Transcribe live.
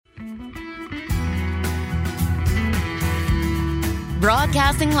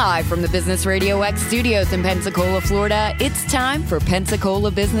Broadcasting live from the Business Radio X studios in Pensacola, Florida, it's time for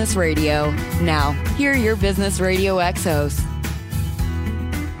Pensacola Business Radio. Now, here are your Business Radio X hosts.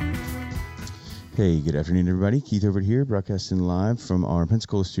 Hey, good afternoon, everybody. Keith over here, broadcasting live from our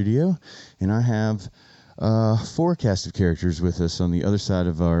Pensacola studio. And I have four cast of characters with us on the other side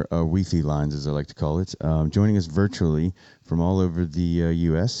of our Wi-Fi lines, as I like to call it. Joining us virtually from all over the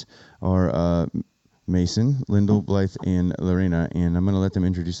U.S. are Mason, Lyndall, Blythe, and Lorena, and I'm going to let them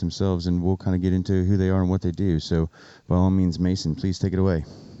introduce themselves, and we'll kind of get into who they are and what they do. So, by all means, Mason, please take it away.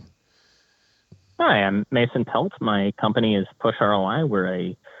 Hi, I'm Mason Pelt. My company is Push ROI. We're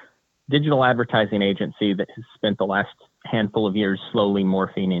a digital advertising agency that has spent the last handful of years slowly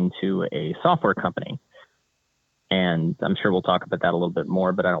morphing into a software company. And I'm sure we'll talk about that a little bit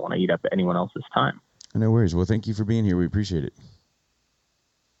more, but I don't want to eat up anyone else's time. No worries. Well, thank you for being here. We appreciate it.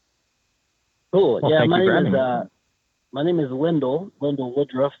 Cool. Well, Yeah, my name is Lyndall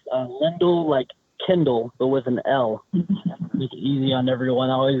Woodruff. Lyndall like Kindle, but with an L. Make it easy on everyone.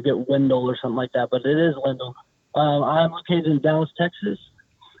 I always get Wendell or something like that, but it is Lyndall. I'm located in Dallas, Texas.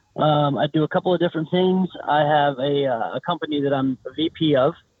 I do a couple of different things. I have a company that I'm a VP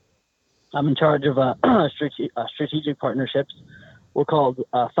of. I'm in charge of strategic partnerships. We're called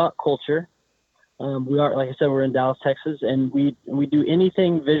Thought Culture. We are, like I said, we're in Dallas, Texas, and we do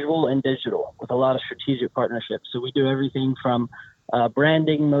anything visual and digital with a lot of strategic partnerships. So we do everything from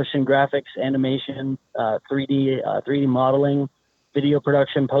branding, motion graphics, animation, 3D modeling, video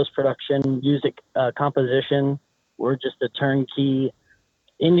production, post-production, music composition. We're just a turnkey,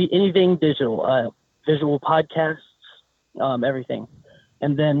 anything digital, visual podcasts, everything.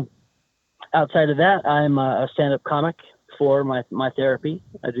 And then outside of that, I'm a stand-up comic for my therapy.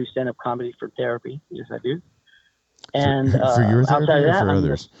 I do stand-up comedy for therapy. Yes, I do. And for your therapy outside of that, or for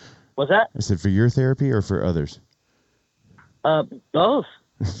others? What's that? I said for your therapy or for others? Both.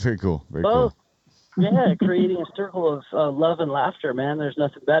 Very cool. Very Both. cool. Yeah, creating a circle of love and laughter, man. There's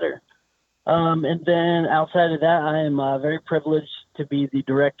nothing better. And then outside of that, I am very privileged to be the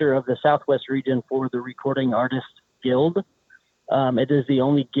director of the Southwest region for the Recording Artists Guild. It is the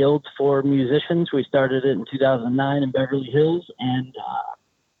only guild for musicians. We started it in 2009 in Beverly Hills, and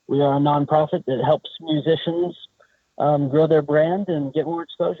we are a nonprofit that helps musicians grow their brand and get more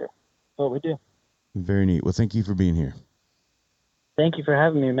exposure. That's what we do. Very neat. Well, thank you for being here. Thank you for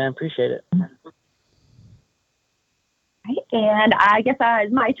having me, man. Appreciate it. Right. And I guess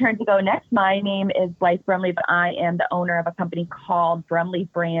it's my turn to go next. My name is Blythe Brumley, but I am the owner of a company called Brumley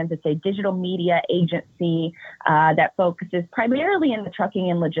Brands. It's a digital media agency that focuses primarily in the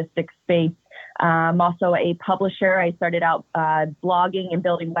trucking and logistics space. I'm also a publisher. I started out blogging and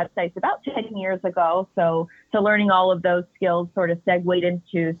building websites about 10 years ago. So learning all of those skills sort of segued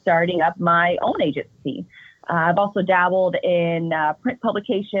into starting up my own agency. I've also dabbled in print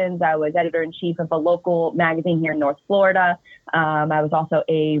publications. I was editor-in-chief of a local magazine here in North Florida. I was also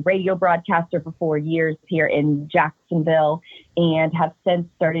a radio broadcaster for 4 years here in Jacksonville and have since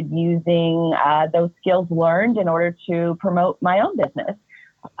started using those skills learned in order to promote my own business.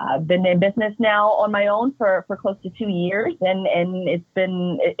 I've been in business now on my own for close to 2 years, and it's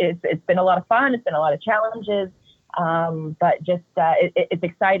been a lot of fun. It's been a lot of challenges. But just it's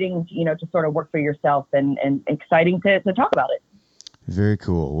exciting, to sort of work for yourself and exciting to talk about it. Very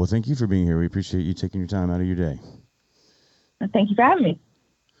cool. Well, thank you for being here. We appreciate you taking your time out of your day. Thank you for having me.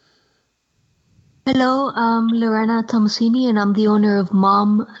 Hello, I'm Lorena Tomasini, and I'm the owner of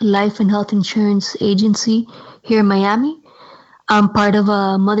Mom Life and Health Insurance Agency here in Miami. I'm part of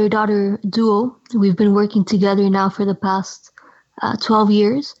a mother-daughter duo. We've been working together now for the past 12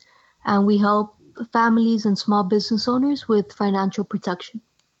 years, and we help families and small business owners with financial protection.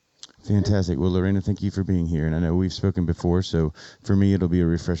 Fantastic. Well, Lorena, thank you for being here. And I know we've spoken before, so for me, it'll be a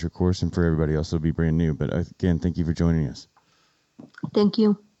refresher course, and for everybody else, it'll be brand new. But again, thank you for joining us. Thank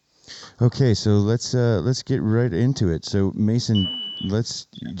you. Okay, so let's get right into it. So, Mason, let's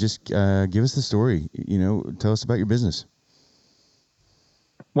just give us the story. Tell us about your business.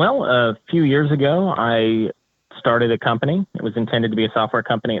 Well, a few years ago, I started a company. It was intended to be a software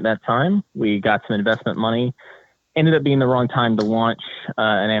company at that time. We got some investment money. Ended up being the wrong time to launch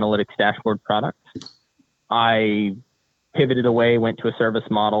an analytics dashboard product. I pivoted away, went to a service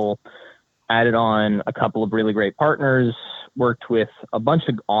model, added on a couple of really great partners, worked with a bunch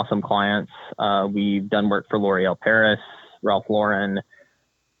of awesome clients. We've done work for L'Oreal Paris, Ralph Lauren,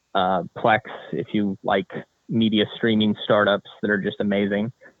 Plex, if you like media streaming startups that are just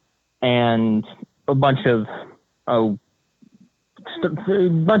amazing, and a bunch of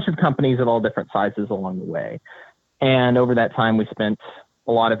companies of all different sizes along the way. And over that time, we spent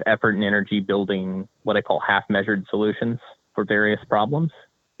a lot of effort and energy building what I call half-measured solutions for various problems,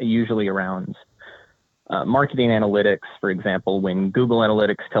 usually around marketing analytics. For example, when Google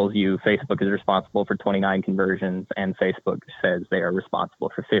Analytics tells you Facebook is responsible for 29 conversions and Facebook says they are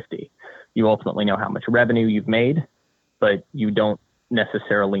responsible for 50, you ultimately know how much revenue you've made, but you don't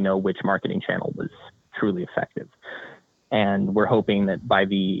necessarily know which marketing channel was truly effective. And we're hoping that by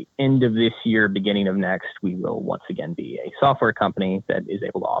the end of this year, beginning of next, we will once again be a software company that is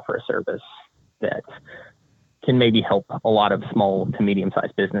able to offer a service that can maybe help a lot of small to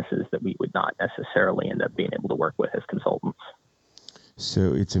medium-sized businesses that we would not necessarily end up being able to work with as consultants.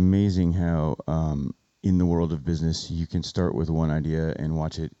 So it's amazing how in the world of business, you can start with one idea and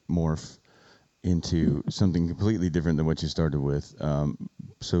watch it morph into something completely different than what you started with.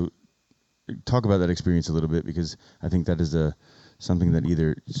 So talk about that experience a little bit, because I think that is something that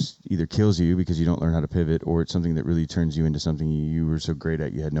either kills you because you don't learn how to pivot, or it's something that really turns you into something you were so great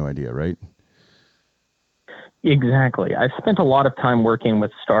at you had no idea, right? Exactly. I've spent a lot of time working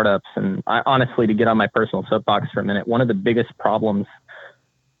with startups, and honestly, to get on my personal soapbox for a minute, one of the biggest problems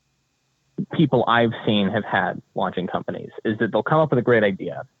people I've seen have had launching companies is that they'll come up with a great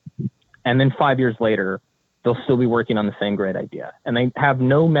idea, and then 5 years later, they'll still be working on the same great idea, and they have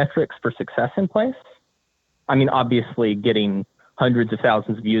no metrics for success in place. I mean, obviously, getting hundreds of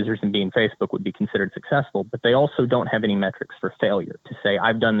thousands of users and being Facebook would be considered successful, but they also don't have any metrics for failure to say,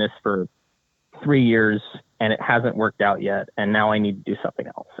 I've done this for 3 years and it hasn't worked out yet, and now I need to do something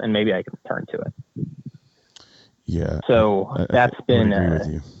else, and maybe I can return to it. Yeah. So that's been, I agree with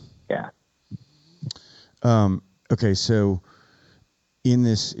you. Yeah. Okay. So in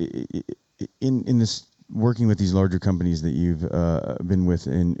this working with these larger companies that you've been with,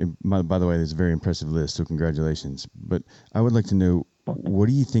 and by the way, there's a very impressive list, so congratulations. But I would like to know, what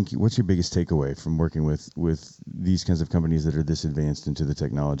do you think, what's your biggest takeaway from working with these kinds of companies that are this advanced into the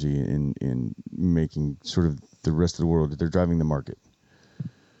technology in making sort of the rest of the world, that they're driving the market?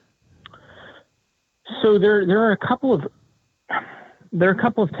 So there are a couple of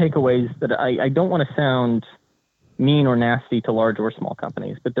takeaways that I don't want to sound mean or nasty to large or small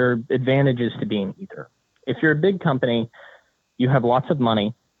companies, but there are advantages to being either. If you're a big company, you have lots of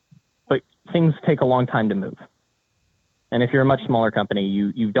money, but things take a long time to move. And if you're a much smaller company,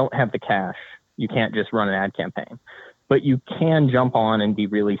 you don't have the cash. You can't just run an ad campaign, but you can jump on and be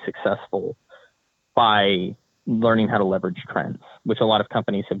really successful by learning how to leverage trends, which a lot of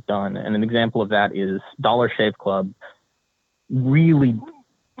companies have done. And an example of that is Dollar Shave Club really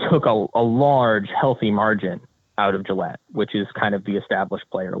took a large, healthy margin out of Gillette, which is kind of the established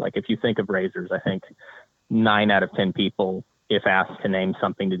player. Like if you think of razors, I think 9 out of 10 people, if asked to name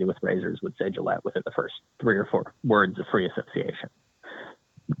something to do with razors, would say Gillette within the first 3 or 4 words of free association.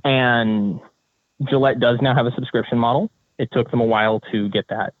 And Gillette does now have a subscription model. It took them a while to get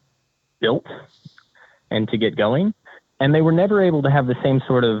that built and to get going. And they were never able to have the same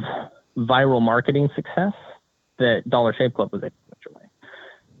sort of viral marketing success that Dollar Shave Club was able to enjoy,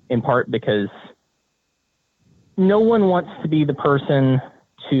 in part because no one wants to be the person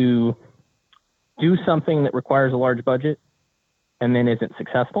to do something that requires a large budget and then isn't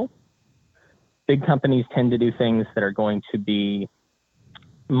successful. Big companies tend to do things that are going to be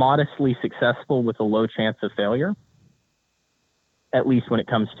modestly successful with a low chance of failure, at least when it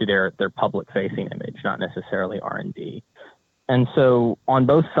comes to their public-facing image, not necessarily R&D. And so on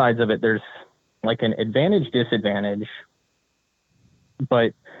both sides of it, there's like an advantage, disadvantage,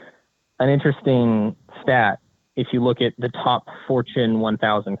 but an interesting stat, if you look at the top Fortune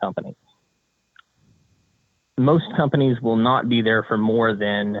 1000 companies, most companies will not be there for more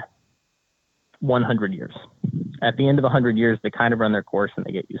than 100 years. At the end of 100 years, they kind of run their course and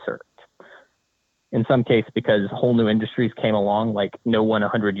they get usurped. In some case, because whole new industries came along, like no one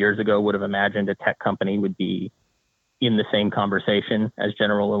 100 years ago would have imagined a tech company would be in the same conversation as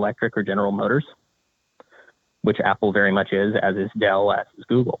General Electric or General Motors, which Apple very much is, as is Dell, as is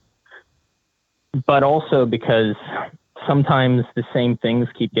Google. But also because sometimes the same things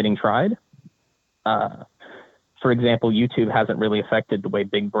keep getting tried. For example, YouTube hasn't really affected the way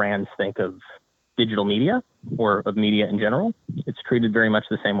big brands think of digital media or of media in general. It's treated very much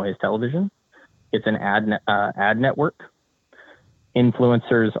the same way as television. It's an ad network.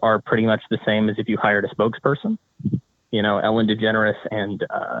 Influencers are pretty much the same as if you hired a spokesperson. You know, Ellen DeGeneres and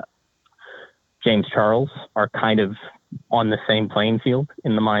James Charles are kind of on the same playing field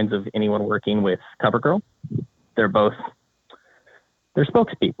in the minds of anyone working with CoverGirl. They're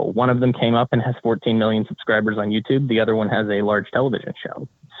spokespeople. One of them came up and has 14 million subscribers on YouTube. The other one has a large television show.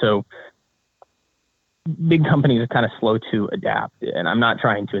 So big companies are kind of slow to adapt. And I'm not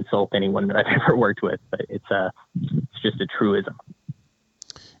trying to insult anyone that I've ever worked with, but it's just a truism.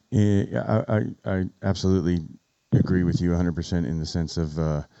 Yeah, I absolutely agree with you 100% in the sense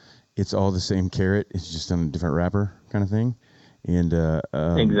of it's all the same carrot. It's just on a different wrapper kind of thing. And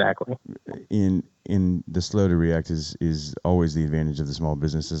exactly. In the slow to react is always the advantage of the small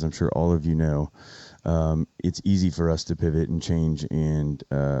businesses. I'm sure all of you know. It's easy for us to pivot and change and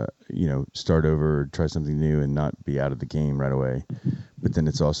start over, try something new, and not be out of the game right away. But then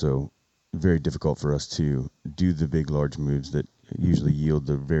it's also very difficult for us to do the big, large moves that usually yield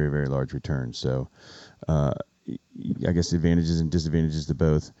the very, very large returns. So I guess advantages and disadvantages to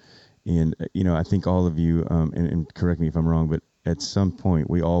both. And, I think all of you, and correct me if I'm wrong, but at some point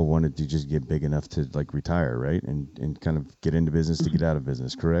we all wanted to just get big enough to like retire, right? And kind of get into business to get out of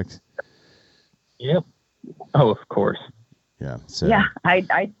business, correct? Yep. Oh, of course. Yeah. So. Yeah.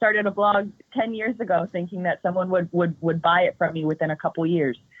 I started a blog 10 years ago thinking that someone would buy it from me within a couple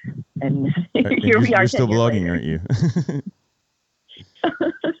years. And here we are. You're still blogging, aren't you?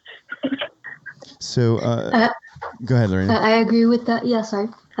 So, go ahead, Lorena. I agree with that. Yeah, sorry.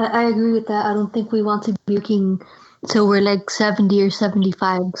 I agree with that. I don't think we want to be working till we're like 70 or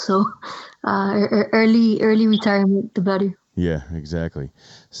 75. So early retirement, the better. Yeah, exactly.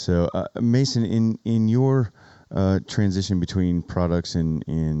 So, Mason, in your transition between products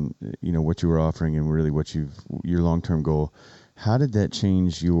and what you were offering and really your long-term goal, how did that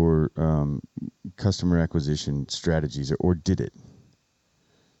change your customer acquisition strategies, or did it?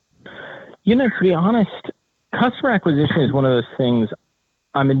 To be honest, customer acquisition is one of those things.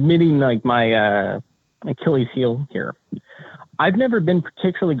 I'm admitting like my Achilles heel here. I've never been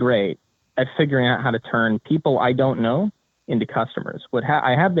particularly great at figuring out how to turn people I don't know into customers. What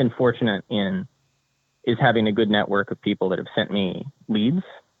I have been fortunate in is having a good network of people that have sent me leads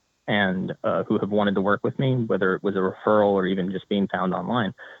and who have wanted to work with me, whether it was a referral or even just being found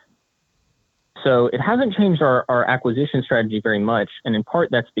online. So it hasn't changed our acquisition strategy very much. And in part,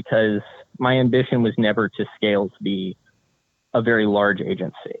 that's because my ambition was never to scale to be a very large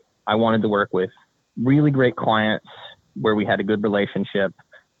agency. I wanted to work with really great clients where we had a good relationship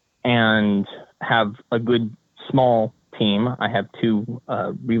and have a good small team. I have two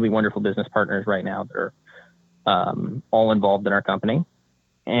really wonderful business partners right now that are all involved in our company.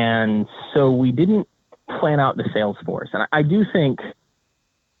 And so we didn't plan out the sales force. And I do think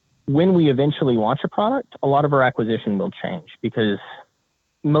when we eventually launch a product, a lot of our acquisition will change because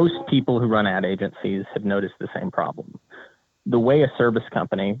most people who run ad agencies have noticed the same problem. The way a service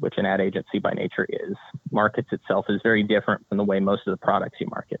company, which an ad agency by nature is, markets itself is very different from the way most of the products you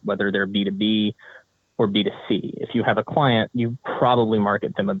market, whether they're B2B or B2C. If you have a client, you probably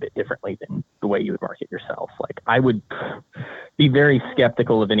market them a bit differently than the way you would market yourself. Like I would be very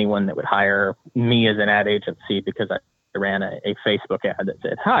skeptical of anyone that would hire me as an ad agency because I ran a Facebook ad that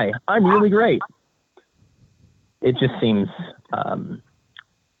said, "Hi, I'm really great." It just seems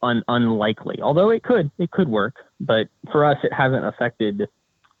unlikely, although it could work. But for us, it hasn't affected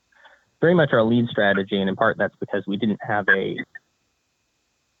very much our lead strategy. And in part, that's because we didn't have a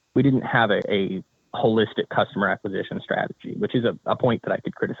holistic customer acquisition strategy, which is a point that I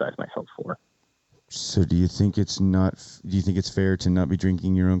could criticize myself for. So do you think it's fair to not be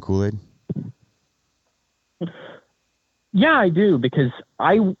drinking your own Kool-Aid? Yeah, I do, because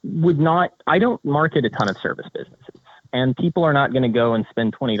I don't market a ton of service businesses, and people are not going to go and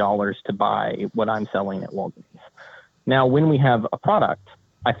spend $20 to buy what I'm selling at Walgreens. Now, when we have a product,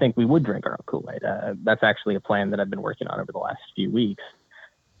 I think we would drink our own Kool-Aid. That's actually a plan that I've been working on over the last few weeks.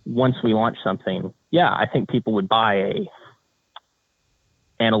 Once we launch something, yeah, I think people would buy a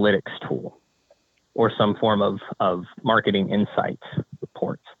analytics tool or some form of marketing insights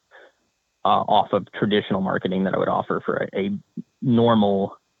reports off of traditional marketing that I would offer for a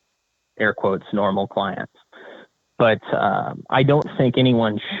normal, air quotes, normal client. But I don't think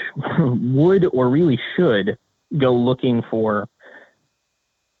anyone would or really should go looking for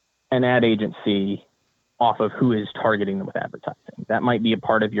an ad agency off of who is targeting them with advertising. That might be a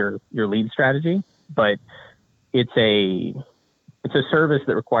part of your lead strategy, but it's a service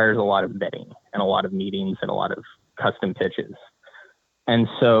that requires a lot of vetting and a lot of meetings and a lot of custom pitches. And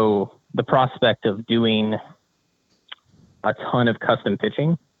so the prospect of doing a ton of custom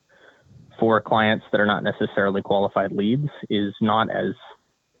pitching for clients that are not necessarily qualified leads is not as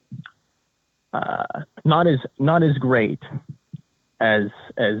great as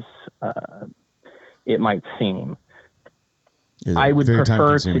it might seem. I would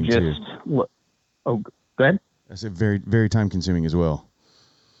prefer to just look. Oh, go ahead. That's very, very time consuming as well.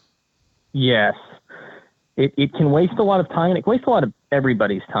 Yes. It can waste a lot of time. It can waste a lot of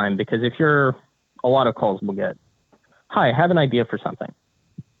everybody's time, because if you're, a lot of calls will get, "Hi, I have an idea for something."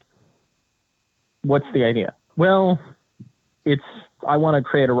 What's the idea? Well, I want to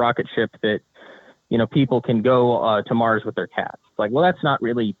create a rocket ship that people can go to Mars with their cats. It's like, well, that's not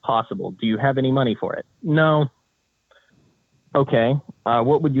really possible. Do you have any money for it? No. Okay.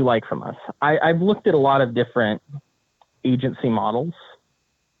 What would you like from us? I've looked at a lot of different agency models,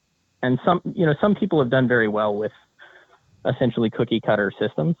 and some people have done very well with essentially cookie cutter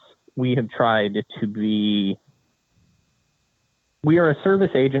systems. We have tried to we are a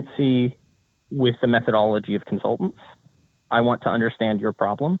service agency with the methodology of consultants. I want to understand your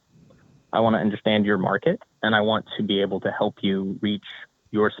problem. I want to understand your market, and I want to be able to help you reach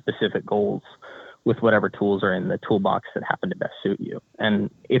your specific goals with whatever tools are in the toolbox that happen to best suit you. And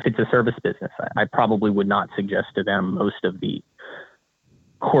if it's a service business, I probably would not suggest to them most of the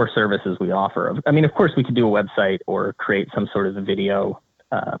core services we offer. I mean, of course, we could do a website or create some sort of a video,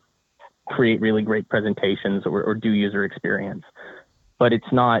 create really great presentations, or do user experience. But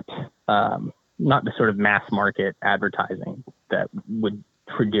it's not the sort of mass market advertising that would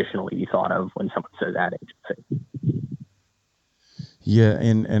traditionally be thought of when someone says ad agency. Yeah,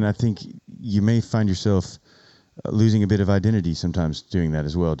 and I think you may find yourself losing a bit of identity sometimes doing that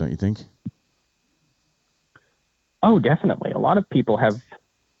as well, don't you think? Oh, definitely. A lot of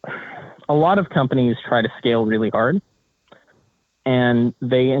companies try to scale really hard, and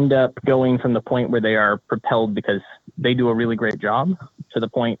they end up going from the point where they are propelled because they do a really great job to the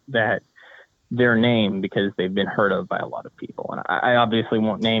point that their name, because they've been heard of by a lot of people. And I obviously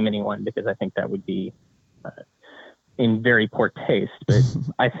won't name anyone because I think that would be in very poor taste. But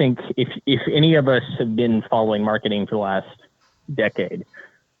I think if any of us have been following marketing for the last decade,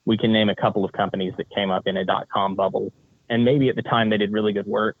 we can name a couple of companies that came up in a .com bubble. And maybe at the time they did really good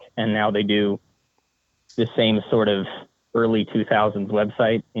work, and now they do the same sort of early 2000s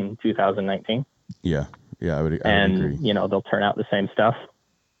website in 2019. Yeah, I would agree. They'll turn out the same stuff.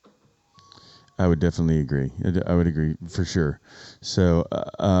 I would definitely agree. I would agree for sure. So,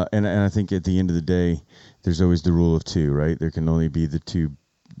 and I think at the end of the day, there's always the rule of two, right? There can only be the two.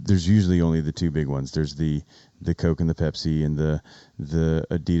 There's usually only the two big ones. There's the Coke and the Pepsi, and the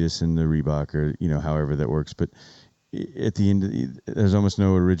Adidas and the Reebok, or however that works. But at the end, there's almost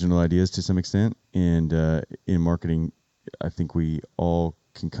no original ideas to some extent. And in marketing, I think we all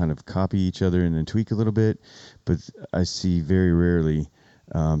can kind of copy each other and then tweak a little bit. But I see very rarely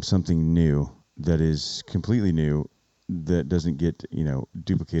something new that is completely new that doesn't get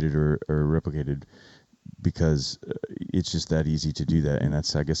duplicated or replicated, because it's just that easy to do that. And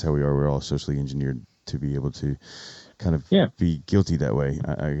that's, I guess, how we are. We're all socially engineered to be able to kind of be guilty that way,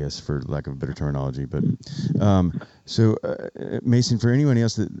 I guess, for lack of a better terminology. But so Mason, for anybody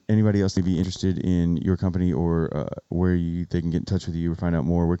else may be interested in your company, or where they can get in touch with you or find out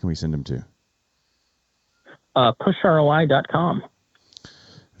more, where can we send them to? PushROI.com.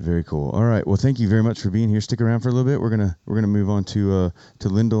 Very cool. All right. Well, thank you very much for being here. Stick around for a little bit. We're gonna move on to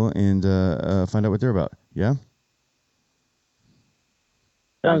Lyndall and find out what they're about. Yeah.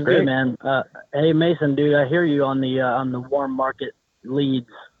 Sounds good, man. Hey, Mason, dude, I hear you on the warm market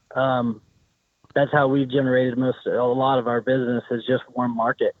leads. That's how we've generated a lot of our business, is just warm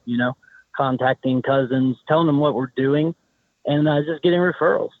market. Contacting cousins, telling them what we're doing, and just getting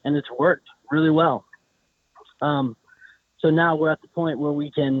referrals, and it's worked really well. So now we're at the point where we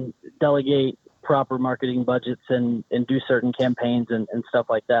can delegate proper marketing budgets and do certain campaigns and stuff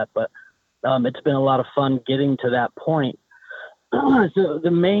like that. But it's been a lot of fun getting to that point. So the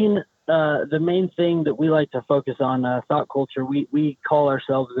main thing that we like to focus on, thought culture, we call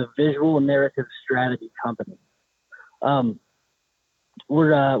ourselves a visual narrative strategy company.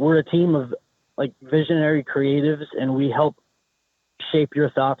 We're a team of like visionary creatives, and we help shape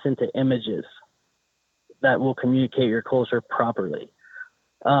your thoughts into images that will communicate your culture properly.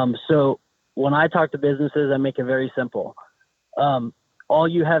 So when I talk to businesses, I make it very simple. All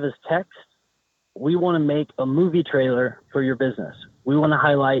you have is text. We want to make a movie trailer for your business. We want to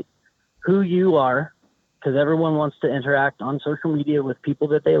highlight who you are, because everyone wants to interact on social media with people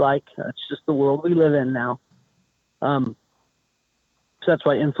that they like. That's just the world we live in now. So that's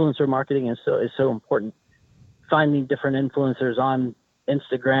why influencer marketing is so important. Finding different influencers on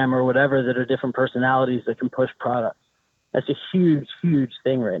Instagram or whatever that are different personalities that can push products. That's a huge, huge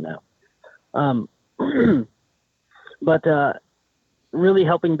thing right now. But really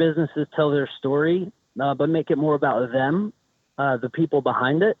helping businesses tell their story, but make it more about them, the people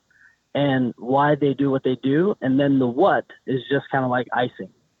behind it, and why they do what they do. And then the what is just kind of like icing.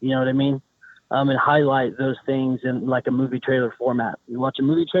 You know what I mean? And highlight those things in like a movie trailer format. You watch a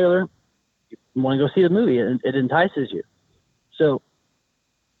movie trailer, you want to go see the movie, it entices you. So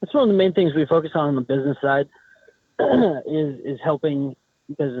that's one of the main things we focus on the business side, is helping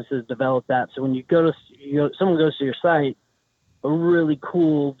businesses develop that. So when someone goes to your site, a really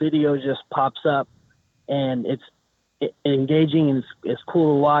cool video just pops up and it's engaging and it's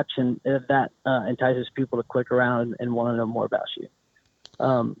cool to watch, and that entices people to click around and want to know more about you.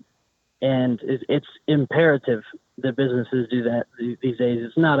 And it's imperative that businesses do that these days.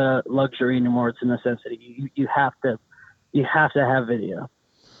 It's not a luxury anymore; it's a necessity. You have to have video.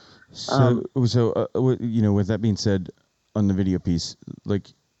 So with that being said, on the video piece, like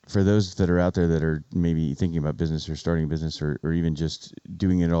for those that are out there that are maybe thinking about business or starting a business or even just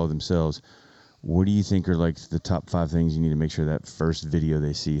doing it all themselves, what do you think are like the top 5 things you need to make sure that first video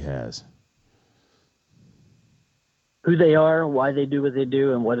they see has? Who they are, why they do what they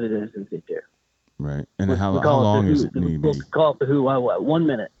do, and what it is that they do. Right. And how long is it need to be? Call it the who, why, what. 1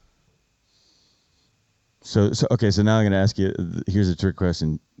 minute. So now I'm going to ask you, here's a trick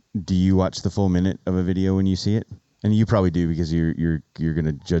question. Do you watch the full minute of a video when you see it? And you probably do because you're going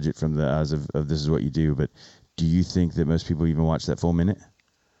to judge it from the eyes of this is what you do. But do you think that most people even watch that full minute?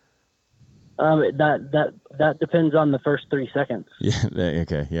 That depends on the first 3 seconds. Yeah.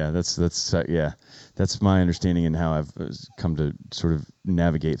 Okay. Yeah. That's my understanding and how I've come to sort of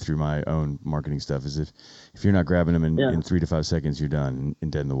navigate through my own marketing stuff. Is if you're not grabbing them in 3 to 5 seconds, you're done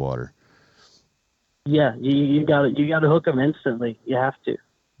and dead in the water. Yeah. You got to hook them instantly. You have to.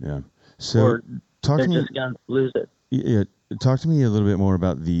 Yeah. So they're just gonna lose it. Yeah. Talk to me a little bit more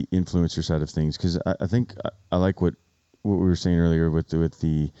about the influencer side of things, because I think I like what we were saying earlier with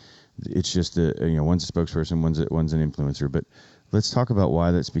the it's just one's a spokesperson, one's an influencer. But let's talk about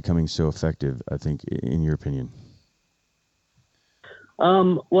why that's becoming so effective, I think, in your opinion.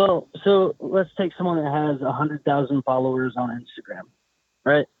 Well, so let's take someone that has 100,000 followers on Instagram,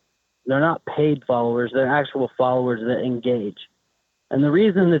 right? They're not paid followers. They're actual followers that engage. And the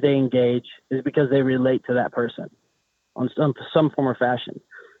reason that they engage is because they relate to that person on some form or fashion.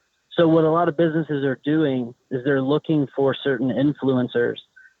 So what a lot of businesses are doing is they're looking for certain influencers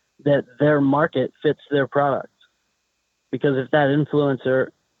that their market fits their product. Because if that influencer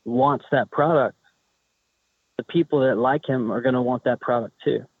wants that product, the people that like him are going to want that product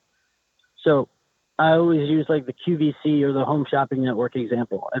too. So I always use like the QVC or the Home Shopping Network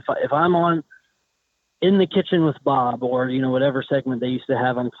example. If I'm on In the Kitchen with Bob or, whatever segment they used to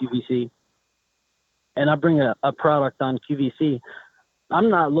have on QVC, and I bring a product on QVC, I'm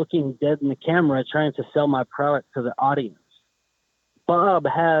not looking dead in the camera trying to sell my product to the audience. Bob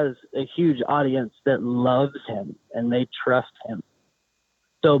has a huge audience that loves him and they trust him.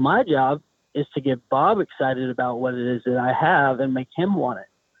 So my job is to get Bob excited about what it is that I have and make him want it.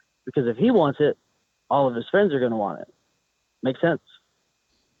 Because if he wants it, all of his friends are going to want it. Make sense?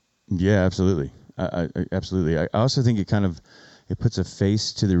 Yeah, absolutely. I absolutely. I also think it puts a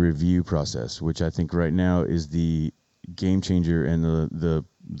face to the review process, which I think right now is the game changer and the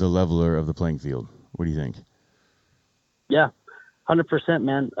leveler of the playing field. What do you think? Yeah, 100%,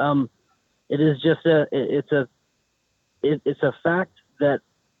 man. It is just it's a fact that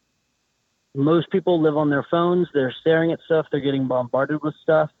most people live on their phones. They're staring at stuff. They're getting bombarded with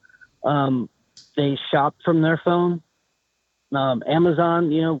stuff. They shop from their phone.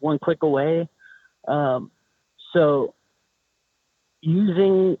 Amazon, one click away. So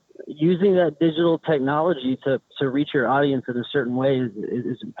using that digital technology to reach your audience in a certain way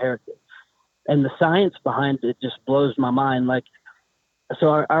is imperative. And the science behind it just blows my mind. Like, so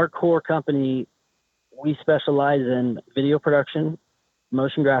our core company, we specialize in video production,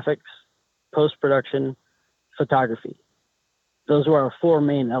 motion graphics, post-production, photography. Those are our 4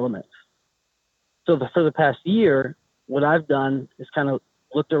 main elements. So for the past year, what I've done is kind of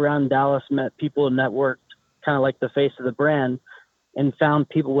looked around Dallas, met people, networked, kind of like the face of the brand, and found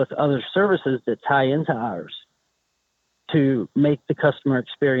people with other services that tie into ours to make the customer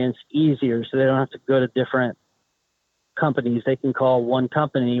experience easier so they don't have to go to different companies. They can call one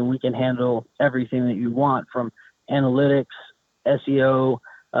company and we can handle everything that you want, from analytics, SEO,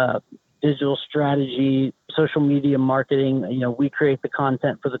 digital strategy, social media marketing. We create the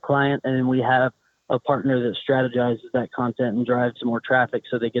content for the client, and then we have a partner that strategizes that content and drives some more traffic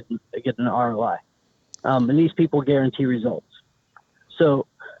so they get an ROI. And these people guarantee results. So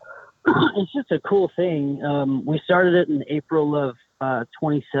it's just a cool thing. We started it in April of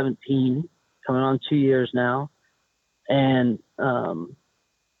 2017, coming on 2 years now. And we're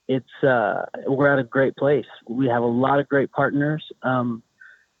at a great place. We have a lot of great partners.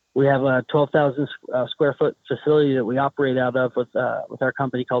 We have a 12,000 square foot facility that we operate out of with our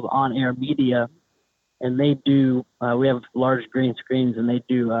company called On Air Media. And they do, we have large green screens, and they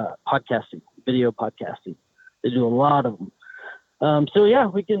do podcasting, video podcasting. They do a lot of them. So yeah,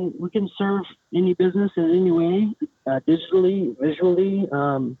 we can serve any business in any way, digitally, visually,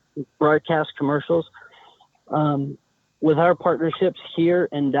 broadcast commercials. with our partnerships here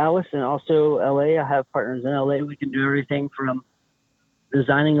in Dallas and also LA, I have partners in LA. We can do everything from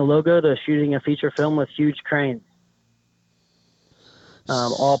designing a logo to shooting a feature film with huge cranes.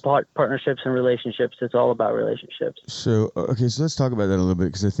 All partnerships and relationships. It's all about relationships. So, okay, so let's talk about that a little bit,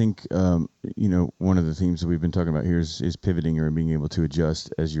 because I think, one of the themes that we've been talking about here is pivoting or being able to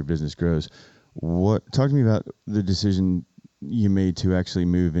adjust as your business grows. Talk to me about the decision you made to actually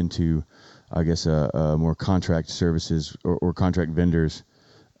move into, I guess, a more contract services or contract vendors,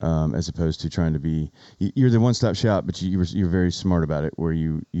 as opposed to trying to be. You're the one-stop shop, but you're very smart about it, where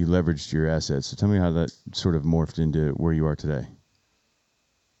you leveraged your assets. So tell me how that sort of morphed into where you are today.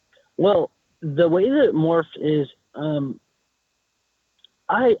 Well, the way that it morphed is,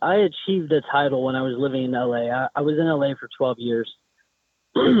 I achieved a title when I was living in LA. I was in LA for 12 years.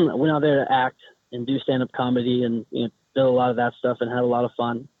 I went out there to act and do stand-up comedy and did a lot of that stuff and had a lot of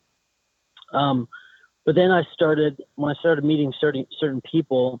fun. But then when I started meeting certain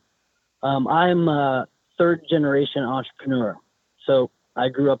people, I'm a third-generation entrepreneur. So I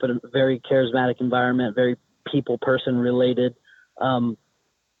grew up in a very charismatic environment, very people-person related,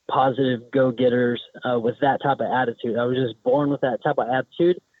 positive go-getters with that type of attitude. I was just born with that type of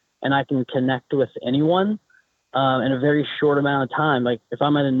attitude, and I can connect with anyone in a very short amount of time. Like if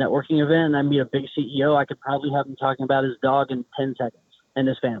I'm at a networking event and I meet a big CEO, I could probably have him talking about his dog in 10 seconds and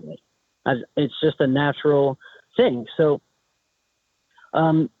his family. It's just a natural thing. So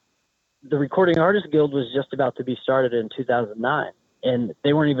the Recording Artists Guild was just about to be started in 2009, and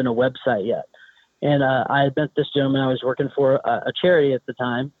they weren't even a website yet. And I had met this gentleman. I was working for a charity at the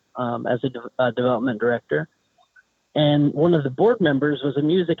time as a development director. And one of the board members was a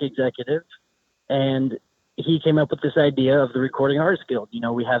music executive, and he came up with this idea of the Recording Artists Guild.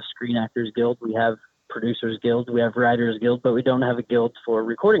 We have Screen Actors Guild, we have Producers Guild, we have Writers Guild, but we don't have a guild for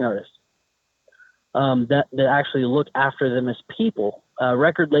recording artists that actually look after them as people.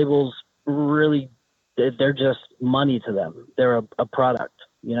 Record labels really, they're just money to them. They're a product,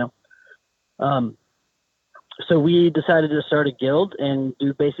 So we decided to start a guild and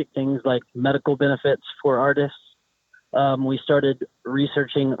do basic things like medical benefits for artists. We started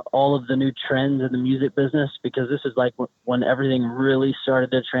researching all of the new trends in the music business, because this is like when everything really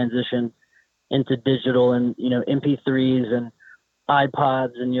started to transition into digital and, MP3s and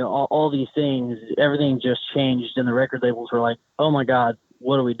iPods and, all these things. Everything just changed, and the record labels were like, oh my God,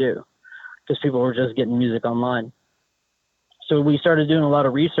 what do we do? Because people were just getting music online. So we started doing a lot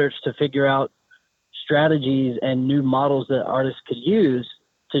of research to figure out strategies and new models that artists could use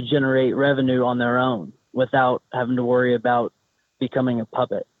to generate revenue on their own without having to worry about becoming a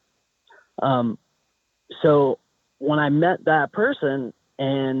puppet. So when I met that person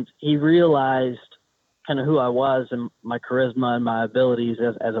and he realized kind of who I was and my charisma and my abilities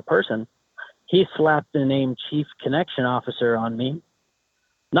as a person, he slapped the name Chief Connection Officer on me.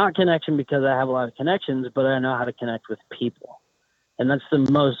 Not connection because I have a lot of connections, but I know how to connect with people. And that's the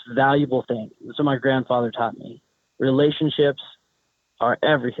most valuable thing. That's what my grandfather taught me. Relationships are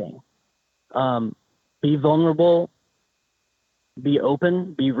everything. Be vulnerable, be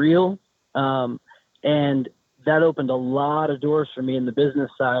open, be real. And that opened a lot of doors for me in the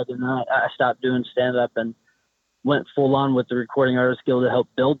business side. And I stopped doing stand-up and went full on with the Recording Artists Guild to help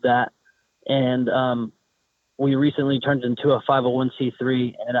build that. And we recently turned into a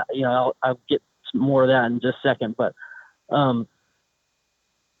 501c3. And, I'll get more of that in just a second. But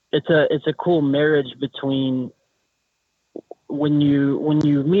it's a cool marriage between when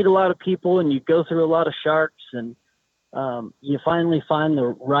you meet a lot of people and you go through a lot of sharks and you finally find the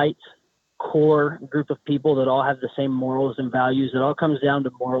right core group of people that all have the same morals and values. It all comes down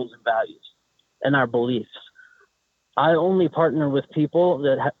to morals and values and our beliefs. I only partner with people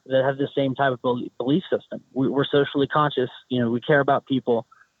that have the same type of belief system. We're socially conscious. We care about people.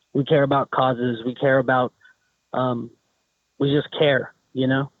 We care about causes. We care about, we just care,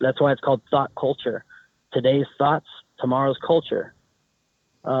 that's why it's called thought culture. Today's thoughts, tomorrow's culture.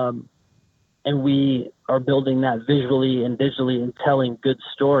 And we are building that visually and digitally and telling good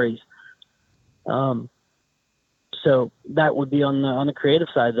stories. So that would be on the creative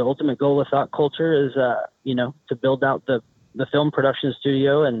side. The ultimate goal with thought culture is, to build out the film production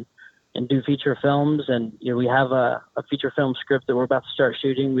studio and do feature films. And, we have a feature film script that we're about to start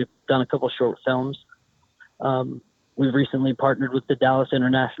shooting. We've done a couple short films. We've recently partnered with the Dallas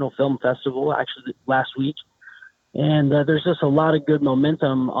International Film Festival, actually last week. And there's just a lot of good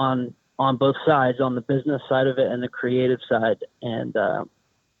momentum on both sides, on the business side of it and the creative side. And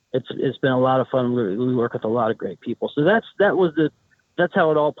it's been a lot of fun. We work with a lot of great people. So that's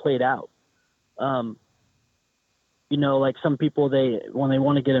how it all played out. Like some people, when they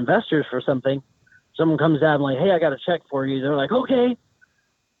want to get investors for something, someone comes out and like, hey, I got a check for you. They're like, okay.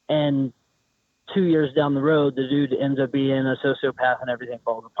 And 2 years down the road, the dude ends up being a sociopath and everything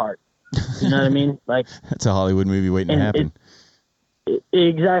falls apart. You know what I mean? Like, that's a Hollywood movie waiting to happen.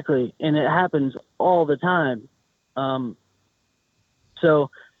 Exactly. And it happens all the time. So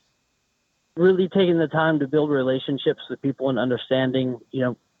really taking the time to build relationships with people and understanding,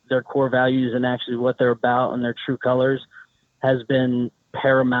 their core values and actually what they're about and their true colors has been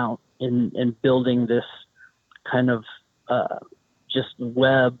paramount in building this kind of just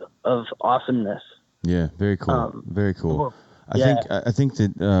web of awesomeness. Yeah, very cool. Very cool. I think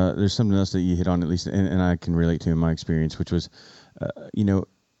that there's something else that you hit on, at least, and I can relate to in my experience, which was,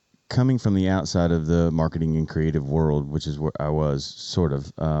 coming from the outside of the marketing and creative world, which is where I was sort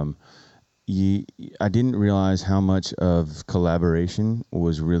of, I didn't realize how much of collaboration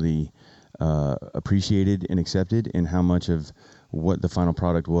was really appreciated and accepted, and how much of what the final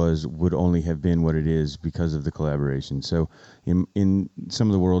product would only have been what it is because of the collaboration. So in some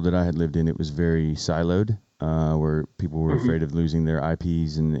of the world that I had lived in, it was very siloed, where people were afraid of losing their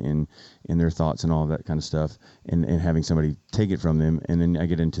IPs and their thoughts and all of that kind of stuff, and having somebody take it from them. And then I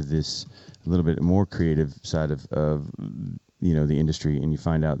get into this a little bit more creative side of the industry, and you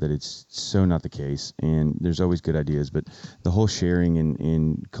find out that it's so not the case, and there's always good ideas, but the whole sharing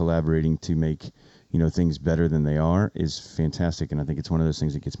and collaborating to make things better than they are is fantastic. And I think it's one of those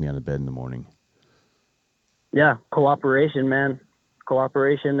things that gets me out of bed in the morning. Yeah. Cooperation, man.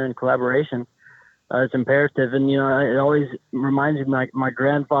 Cooperation and collaboration. It's imperative. And, it always reminds me, my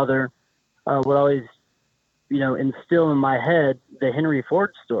grandfather would always, instill in my head the Henry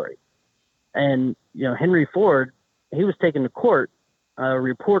Ford story. And, Henry Ford, he was taken to court. A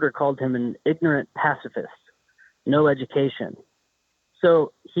reporter called him an ignorant pacifist, no education.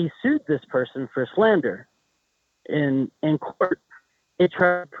 So he sued this person for slander. In court, they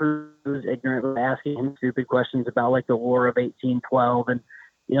tried to prove he was ignorant by asking him stupid questions about like the War of 1812 and,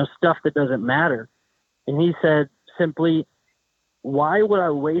 stuff that doesn't matter. And he said simply, why would I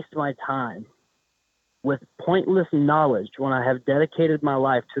waste my time with pointless knowledge when I have dedicated my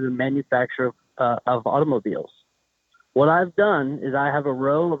life to the manufacture of automobiles? What I've done is I have a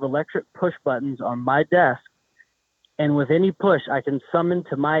row of electric push buttons on my desk, and with any push, I can summon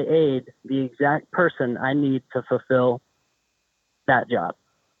to my aid the exact person I need to fulfill that job.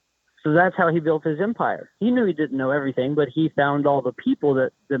 So that's how he built his empire. He knew he didn't know everything, but he found all the people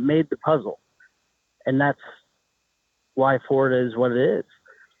that made the puzzle. And that's why Ford is what it is.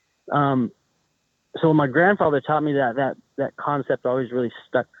 So my grandfather taught me that concept always really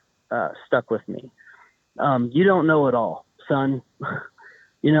stuck with me. You don't know it all, son.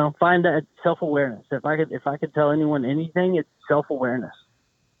 Find that self-awareness. If I could tell anyone anything, it's self-awareness.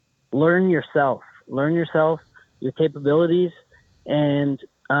 Learn yourself, your capabilities, and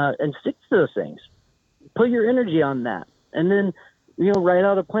stick to those things. Put your energy on that, and then write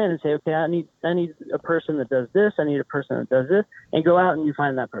out a plan and say, okay, I need a person that does this. I need a person that does this, and go out and you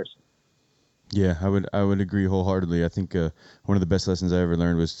find that person. Yeah, I would agree wholeheartedly. I think one of the best lessons I ever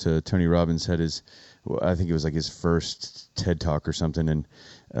learned was Tony Robbins had I think it was like his first TED Talk or something, and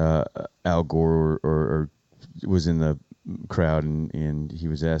Al Gore or was in the crowd, and he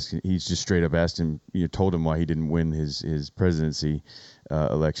just straight up asked him, told him why he didn't win his presidency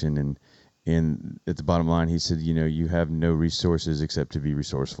election, and at the bottom line, he said, you have no resources except to be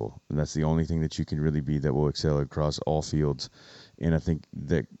resourceful. And that's the only thing that you can really be that will excel across all fields. And I think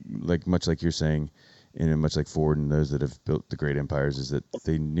that, much like you're saying, and much like Ford and those that have built the great empires, is that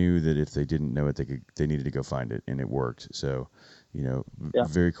they knew that if they didn't know it, they needed to go find it, and it worked. So,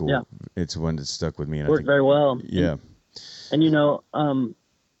 very cool. Yeah. It's one that stuck with me. And worked very well. Yeah. And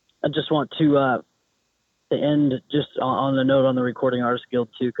I just want to end just on the note on the Recording Artists Guild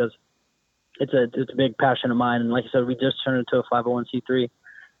too, because it's a big passion of mine. And like I said, we just turned into a 501c3,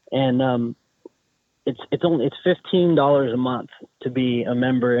 and it's $15 a month to be a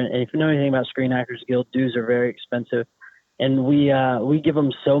member. And if you know anything about Screen Actors Guild, dues are very expensive, and we give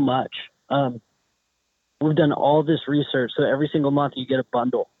them so much. We've done all this research, so every single month you get a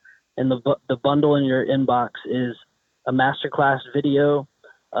bundle, and the bundle in your inbox is a masterclass video.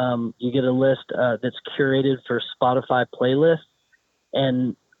 You get a list that's curated for Spotify playlists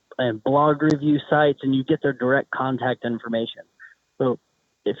and blog review sites, and you get their direct contact information. So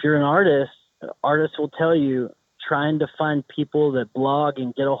if you're an artist, artists will tell you, trying to find people that blog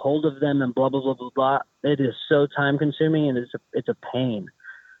and get a hold of them and blah, blah, blah, blah, blah. It is so time consuming, and it's a pain.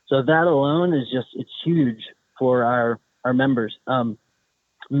 So that alone is it's huge for our members.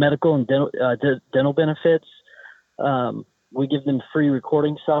 Medical and dental benefits. We give them free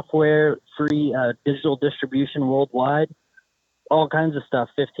recording software, free digital distribution worldwide, all kinds of stuff,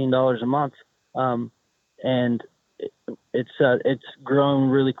 $15 a month. And it's grown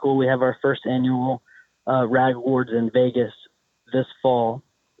really cool. We have our first annual RAG Awards in Vegas this fall.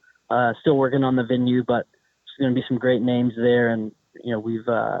 Still working on the venue, but there's going to be some great names there. And we've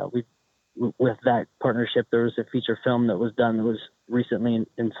with that partnership, there was a feature film that was done that was recently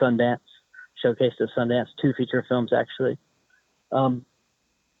in Sundance, showcased at Sundance, 2 feature films actually. And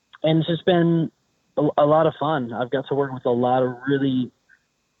it's just been a lot of fun. I've got to work with a lot of really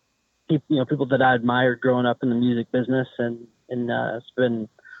people that I admired growing up in the music business, and it's been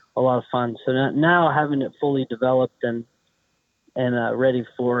a lot of fun. So now having it fully developed and ready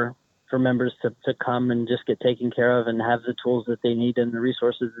for members to come and just get taken care of and have the tools that they need and the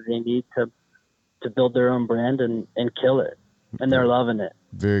resources that they need to build their own brand and kill it. And they're loving it.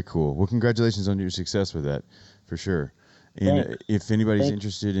 Very cool. Well, congratulations on your success with that, for sure. And Thanks. If anybody's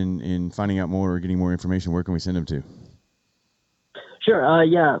interested in finding out more or getting more information, where can we send them to? Sure.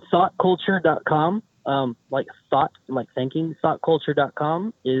 Yeah. Thoughtculture.com. Like thought, like thinking.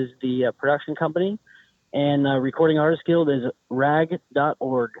 Thoughtculture.com is the production company, and Recording Artists Guild is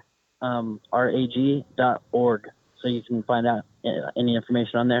rag.org. RAG.org. So you can find out any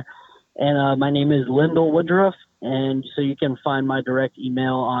information on there. And my name is Lyndall Woodruff, and so you can find my direct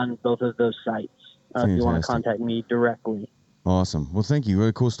email on both of those sites if you want to contact me directly. Awesome. Well, thank you. What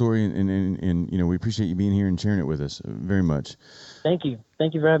a cool story, and we appreciate you being here and sharing it with us very much. Thank you.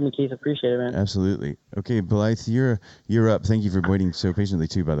 Thank you for having me, Keith. Appreciate it, man. Absolutely. Okay, Blythe, you're up. Thank you for waiting so patiently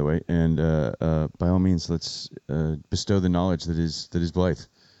too, by the way. And by all means, let's bestow the knowledge that is Blythe.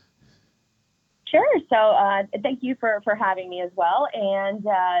 Sure. So thank you for having me as well. And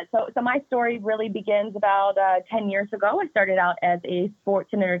so my story really begins about 10 years ago. I started out as a sports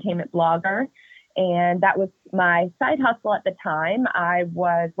and entertainment blogger, and that was my side hustle at the time. I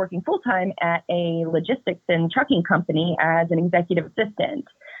was working full-time at a logistics and trucking company as an executive assistant.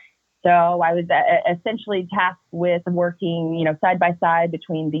 So I was essentially tasked with working, side by side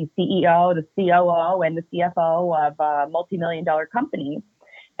between the CEO, the COO, and the CFO of a multi-million-dollar company.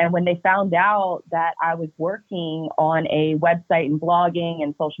 And when they found out that I was working on a website and blogging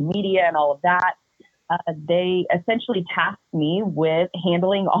and social media and all of that, they essentially tasked me with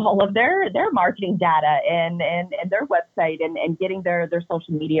handling all of their marketing data and their website and getting their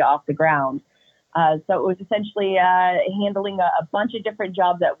social media off the ground. So it was essentially handling a bunch of different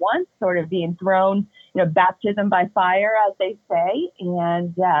jobs at once, sort of being thrown, baptism by fire, as they say.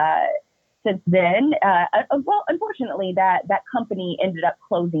 And since then, unfortunately, that company ended up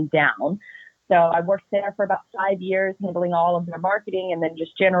closing down. So I worked there for about 5 years, handling all of their marketing and then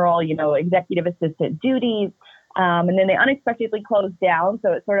just general, executive assistant duties. And then they unexpectedly closed down.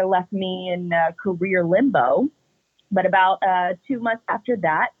 So it sort of left me in career limbo. But about 2 months after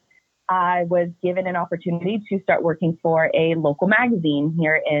that, I was given an opportunity to start working for a local magazine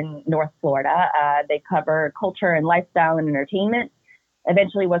here in North Florida. They cover culture and lifestyle and entertainment.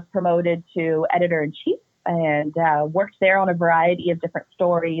 Eventually was promoted to editor-in-chief and worked there on a variety of different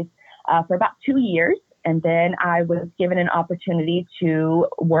stories for about 2 years. And then I was given an opportunity to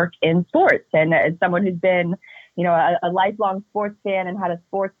work in sports. And as someone who's been, a lifelong sports fan and had a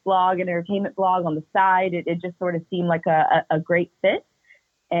sports blog and entertainment blog on the side, it just sort of seemed like a great fit.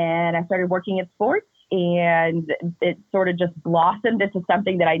 And I started working in sports, and it sort of just blossomed into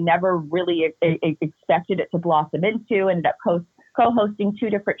something that I never really expected it to blossom into. Ended up co-hosting 2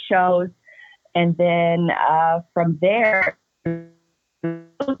 different shows. And then from there,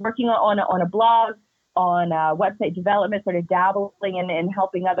 working on a blog, on website development, sort of dabbling in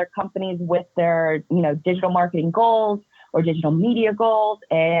helping other companies with their, digital marketing goals or digital media goals.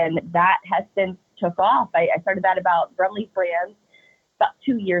 And that has since took off. I started that about Brumley Brands about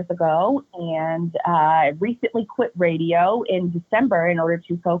 2 years ago, and I recently quit radio in December in order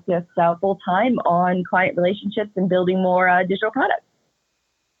to focus full time on client relationships and building more digital products.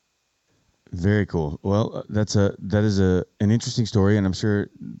 Very cool. Well, that is an interesting story, and I'm sure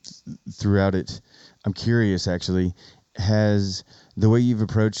throughout it, I'm curious actually, has the way you've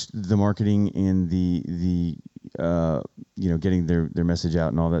approached the marketing and the getting their message out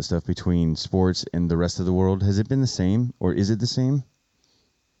and all that stuff between sports and the rest of the world, has it been the same, or is it the same?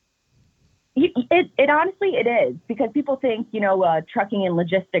 It honestly, it is, because people think, trucking and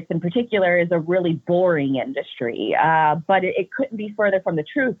logistics in particular is a really boring industry. But it couldn't be further from the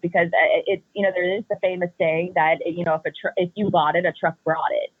truth, because there is the famous saying that, if you bought it, a truck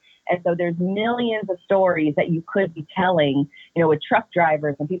brought it. And so there's millions of stories that you could be telling, with truck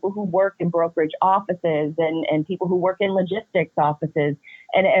drivers and people who work in brokerage offices and people who work in logistics offices.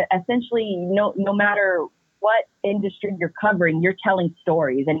 And essentially, no matter what industry you're covering, you're telling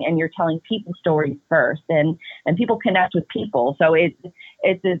stories and you're telling people stories first, and people connect with people. So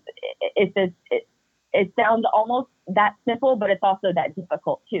it sounds almost that simple, but it's also that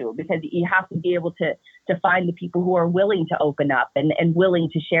difficult too, because you have to be able to find the people who are willing to open up and willing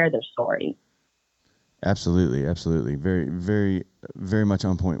to share their story. Absolutely. Very, very, very much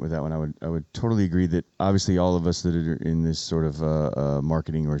on point with that one. I would totally agree that obviously all of us that are in this sort of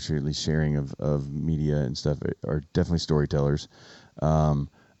marketing or at least sharing of media and stuff are definitely storytellers.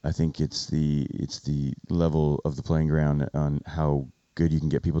 I think it's the level of the playing ground on how good you can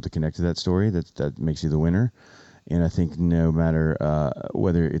get people to connect to that story that makes you the winner. And I think no matter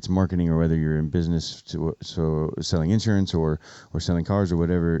whether it's marketing or whether you're in business, so selling insurance or selling cars or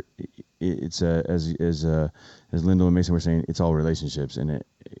whatever, it's as Lyndall and Mason were saying, it's all relationships, and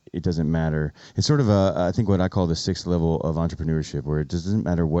it doesn't matter. It's sort of I think what I call the sixth level of entrepreneurship, where it doesn't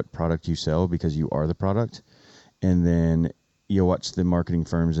matter what product you sell because you are the product. And then you watch the marketing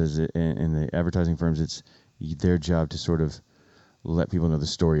firms and the advertising firms, it's their job to sort of let people know the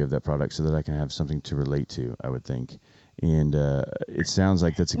story of that product so that I can have something to relate to, I would think. And it sounds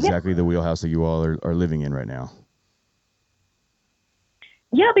like that's exactly the wheelhouse that you all are living in right now.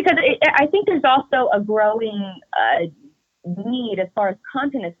 Yeah, because I think there's also a growing need as far as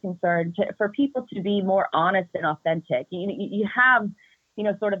content is concerned for people to be more honest and authentic. You have,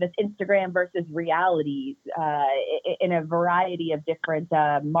 sort of this Instagram versus reality in a variety of different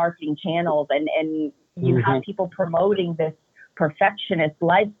marketing channels. And you have people promoting this perfectionist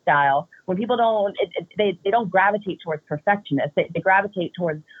lifestyle when people they don't gravitate towards perfectionists. They gravitate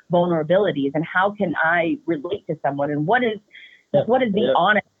towards vulnerabilities and how can I relate to someone, and what is the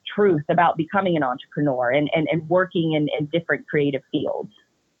honest truth about becoming an entrepreneur and working in different creative fields.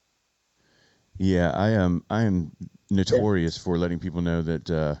 Yeah, I am notorious for letting people know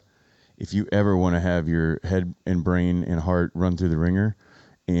that if you ever want to have your head and brain and heart run through the ringer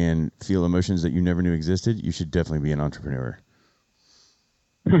and feel emotions that you never knew existed, you should definitely be an entrepreneur.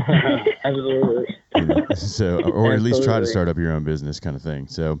 Absolutely. So, or at least try to start up your own business, kind of thing.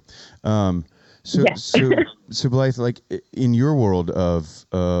 So, so Blythe, like in your world of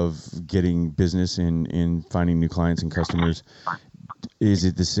getting business and finding new clients and customers, is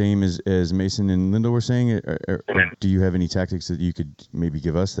it the same as Mason and Lyndall were saying, or do you have any tactics that you could maybe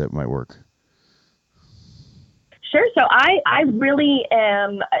give us that might work? Sure. So I really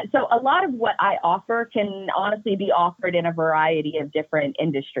am. So a lot of what I offer can honestly be offered in a variety of different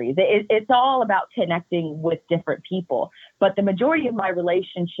industries. It's all about connecting with different people. But the majority of my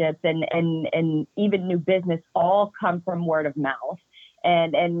relationships and even new business all come from word of mouth.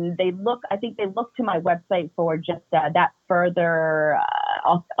 And I think they look to my website for just that further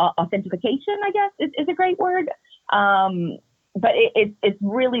authentication, I guess is a great word. But it's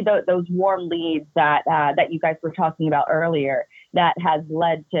really those warm leads that you guys were talking about earlier that has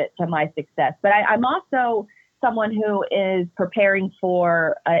led to my success. But I'm also someone who is preparing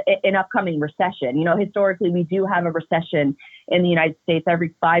for an upcoming recession. Historically, we do have a recession in the United States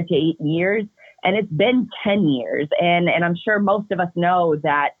every 5 to 8 years, and it's been 10 years. And I'm sure most of us know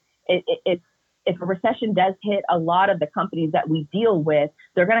that if a recession does hit, a lot of the companies that we deal with,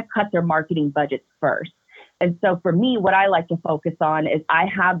 they're going to cut their marketing budgets first. And so for me, what I like to focus on is I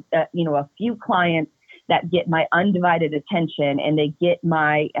have, a few clients that get my undivided attention, and they get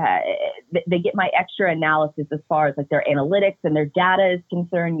my extra analysis as far as like their analytics and their data is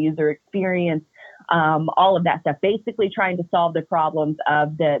concerned, user experience, all of that stuff, basically trying to solve the problems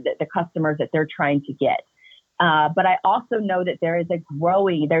of the customers that they're trying to get. But I also know that there is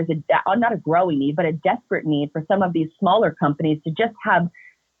not a growing need, but a desperate need for some of these smaller companies to just have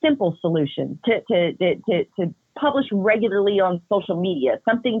simple solutions to publish regularly on social media,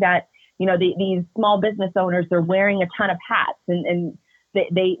 something that, these small business owners, they're wearing a ton of hats and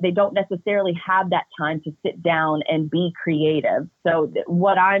they don't necessarily have that time to sit down and be creative. So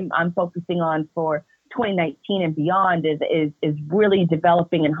what I'm focusing on for 2019 and beyond is really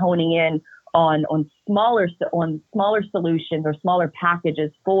developing and honing in on smaller solutions or smaller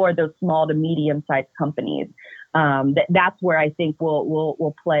packages for those small to medium sized companies. That's where I think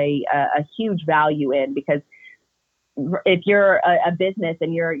we'll play a huge value in, because if you're a business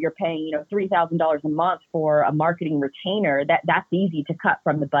and you're paying $3,000 a month for a marketing retainer, that's easy to cut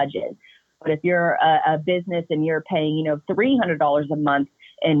from the budget. But if you're a business and you're paying $300 a month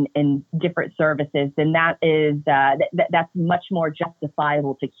in different services, then that's much more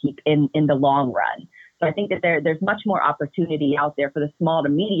justifiable to keep in the long run. So I think that there's much more opportunity out there for the small to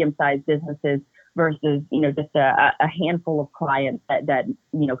medium sized businesses versus just a handful of clients that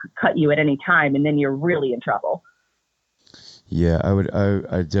could cut you at any time, and then you're really in trouble. Yeah,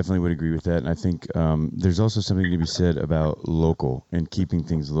 I definitely would agree with that, and I think there's also something to be said about local and keeping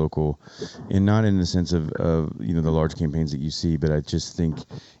things local, and not in the sense of the large campaigns that you see, but I just think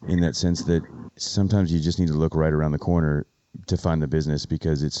in that sense that sometimes you just need to look right around the corner to find the business,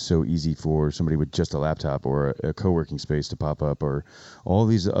 because it's so easy for somebody with just a laptop or a co-working space to pop up, or all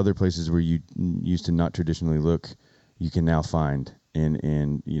these other places where you used to not traditionally look, you can now find.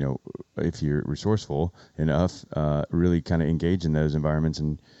 And if you're resourceful enough, really kind of engage in those environments,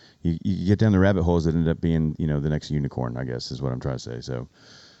 and you get down the rabbit holes that end up being the next unicorn, I guess is what I'm trying to say. So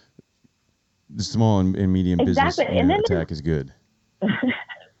the small and medium business attack is good.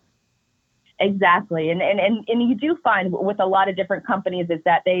 Exactly. And you do find with a lot of different companies is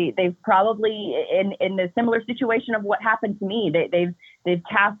that they've probably in a similar situation of what happened to me. They've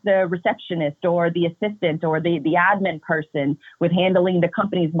tasked the receptionist or the assistant or the admin person with handling the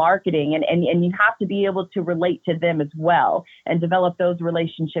company's marketing. And you have to be able to relate to them as well and develop those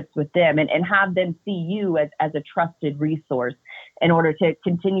relationships with them and have them see you as a trusted resource in order to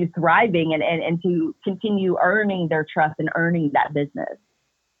continue thriving and to continue earning their trust and earning that business.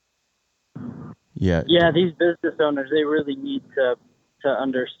 Yeah. These business owners, they really need to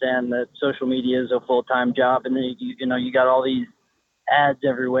understand that social media is a full-time job, and then you got all these ads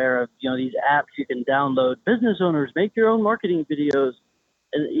everywhere of these apps you can download. Business owners, make your own marketing videos,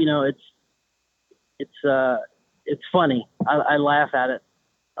 and it's funny. I laugh at it,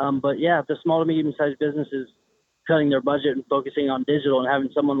 but if the small to medium-sized businesses cutting their budget and focusing on digital and having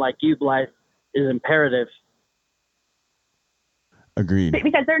someone like you, Blythe, is imperative. Agreed.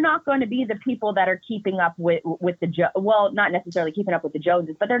 Because they're not going to be the people that are keeping up with not necessarily keeping up with the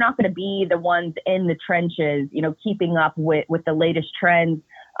Joneses, but they're not going to be the ones in the trenches, keeping up with the latest trends,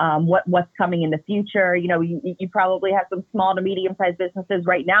 what's coming in the future. You probably have some small to medium sized businesses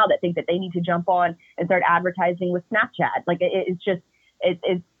right now that think that they need to jump on and start advertising with Snapchat. Like they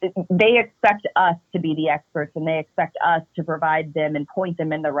expect us to be the experts, and they expect us to provide them and point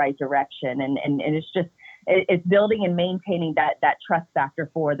them in the right direction. And it's building and maintaining that trust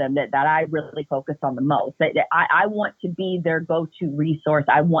factor for them that I really focus on the most. I want to be their go-to resource.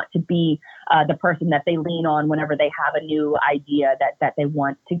 I want to be the person that they lean on whenever they have a new idea that they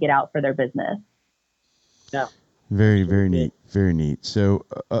want to get out for their business. Yeah. Very, very neat. Very neat. So,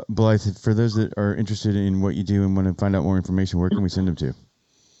 Blythe, for those that are interested in what you do and want to find out more information, where can we send them to?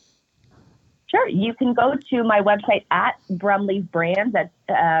 Sure. You can go to my website at Brumleve Brands. That's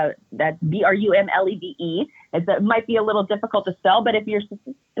BRUMLEVE. It might be a little difficult to spell, but if you're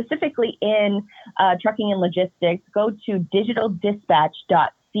specifically in trucking and logistics, go to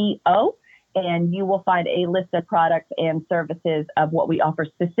digitaldispatch.co, and you will find a list of products and services of what we offer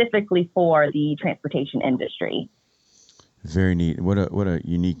specifically for the transportation industry. Very neat. What a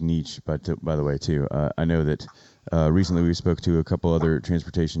unique niche, by the way, too. I know that recently we spoke to a couple other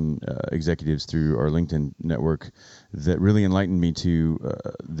transportation executives through our LinkedIn network that really enlightened me to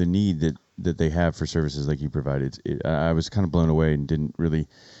the need that they have for services like you provided. I was kind of blown away and didn't really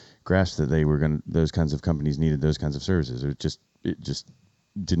grasp that those kinds of companies needed those kinds of services. It just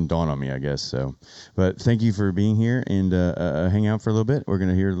didn't dawn on me, I guess. So, but thank you for being here and hang out for a little bit. We're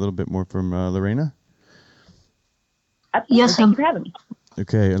going to hear a little bit more from Lorena. Absolutely. Yes, thank you for having me.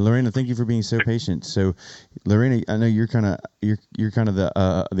 Okay, Lorena, thank you for being so patient. So, Lorena, I know you're kind of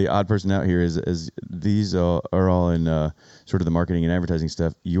the odd person out here, as these are all in sort of the marketing and advertising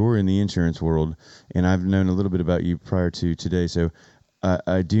stuff. You're in the insurance world, and I've known a little bit about you prior to today. So,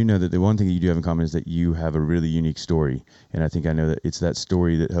 I do know that the one thing that you do have in common is that you have a really unique story, and I think I know that it's that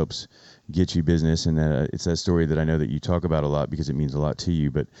story that helps get you business, and that it's that story that I know that you talk about a lot because it means a lot to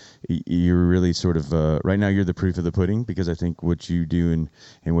you. But you're really sort of right now you're the proof of the pudding, because I think what you do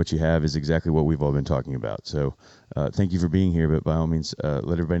and what you have is exactly what we've all been talking about. So thank you for being here, but by all means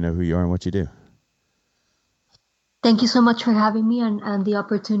let everybody know who you are and what you do. Thank you so much for having me and the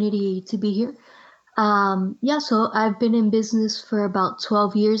opportunity to be here. So I've been in business for about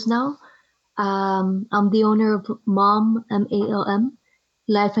 12 years now. I'm the owner of MALM, MALM,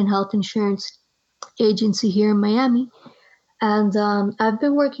 Life and Health Insurance Agency here in Miami. And I've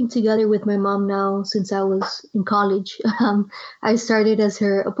been working together with my mom now since I was in college. I started as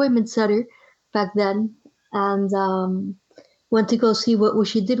her appointment setter back then, and went to go see what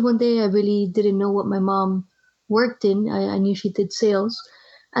she did one day. I really didn't know what my mom worked in. I knew she did sales.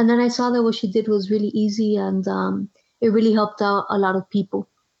 And then I saw that what she did was really easy, and it really helped out a lot of people.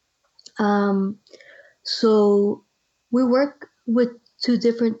 So we work with two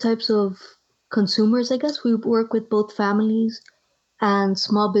different types of consumers, I guess. We work with both families and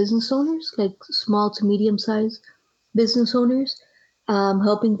small business owners, like small to medium-sized business owners,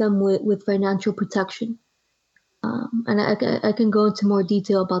 helping them with financial protection. And I can go into more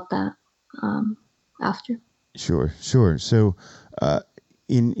detail about that after. Sure. So,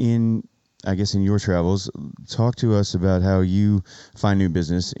 in I guess in your travels, talk to us about how you find new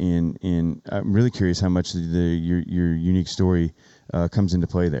business. I'm really curious how much your unique story comes into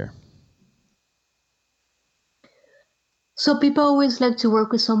play there. So people always like to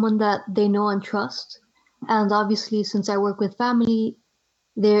work with someone that they know and trust. And obviously, since I work with family,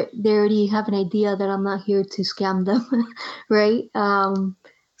 they already have an idea that I'm not here to scam them, right?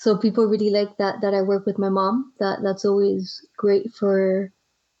 So people really like that I work with my mom. That's always great for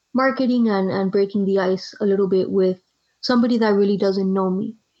marketing and breaking the ice a little bit with somebody that really doesn't know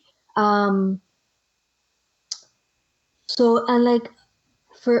me. So, and like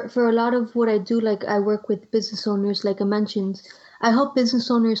for a lot of what I do, like I work with business owners, like I mentioned, I help business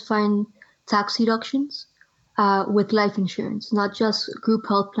owners find tax deductions with life insurance, not just group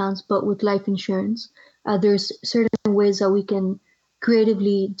health plans, but with life insurance. There's certain ways that we can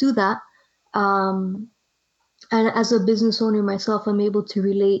creatively do that. And as a business owner myself, I'm able to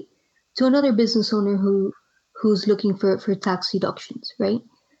relate to another business owner who's looking for tax deductions, right?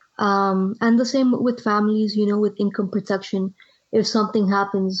 And the same with families, with income protection. If something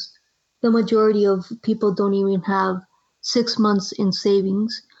happens, the majority of people don't even have 6 months in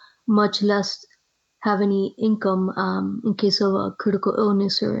savings, much less have any income in case of a critical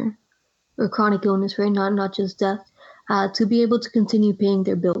illness or chronic illness, right? Not just death, to be able to continue paying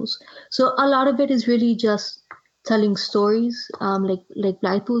their bills. So a lot of it is really just telling stories, like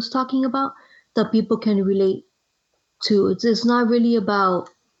Blythe was talking about, that people can relate to. It's not really about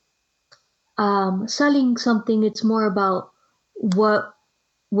selling something. It's more about what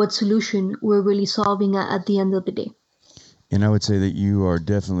solution we're really solving at the end of the day. And I would say that you are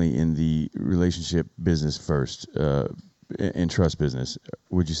definitely in the relationship business first, and trust business.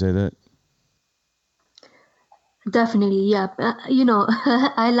 Would you say that? Definitely, yeah.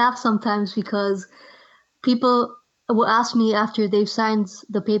 I laugh sometimes because people will ask me after they've signed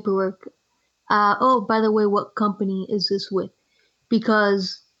the paperwork, oh, by the way, what company is this with?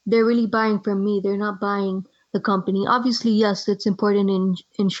 Because they're really buying from me. They're not buying the company. Obviously, yes, it's important in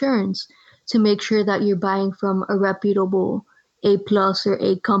insurance to make sure that you're buying from a reputable A+ or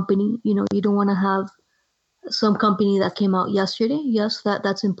A company. You don't want to have some company that came out yesterday. Yes,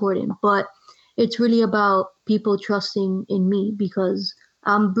 that's important. But it's really about people trusting in me because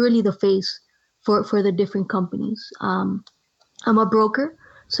I'm really the face for the different companies. I'm a broker,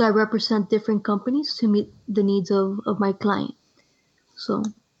 so I represent different companies to meet the needs of my client. So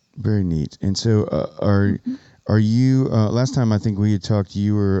very neat. And so are you, last time I think we had talked,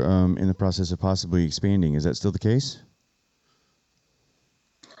 you were in the process of possibly expanding. Is that still the case?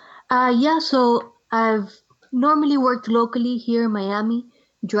 Yeah, so I've normally worked locally here in Miami,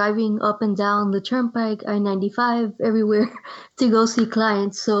 driving up and down the Turnpike, I-95, everywhere to go see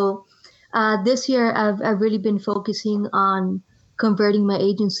clients. So this year I've really been focusing on converting my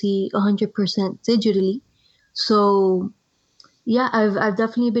agency 100% digitally. So yeah, I've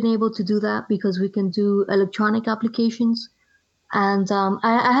definitely been able to do that because we can do electronic applications. And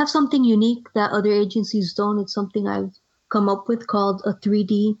I have something unique that other agencies don't. It's something I've come up with called a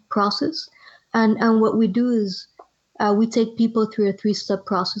 3D process. And what we do is we take people through a 3-step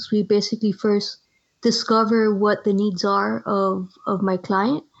process. We basically first discover what the needs are of my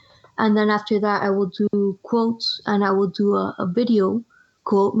client. And then after that, I will do quotes and I will do a video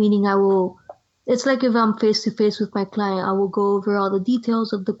quote, meaning it's like if I'm face to face with my client, I will go over all the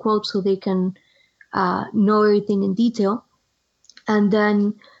details of the quote so they can know everything in detail. And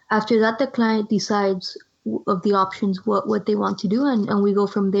then after that, the client decides of the options, what they want to do. And we go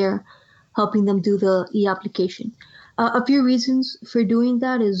from there, helping them do the e-application. A few reasons for doing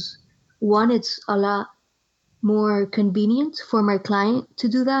that is, one, it's a lot more convenient for my client to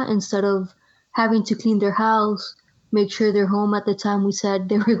do that instead of having to clean their house, make sure they're home at the time we said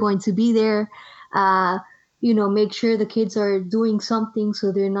they were going to be there, make sure the kids are doing something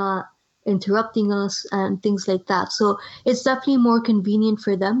so they're not interrupting us and things like that. So it's definitely more convenient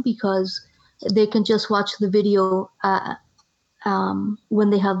for them because they can just watch the video when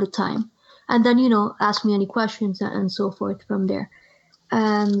they have the time. And then, ask me any questions and so forth from there.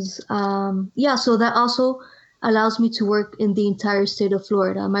 And so that also allows me to work in the entire state of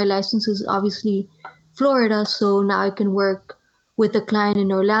Florida. My license is obviously Florida, so now I can work with a client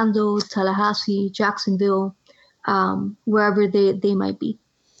in Orlando, Tallahassee, Jacksonville, wherever they might be.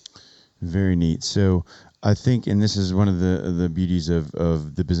 Very neat. So I think, and this is one of the beauties of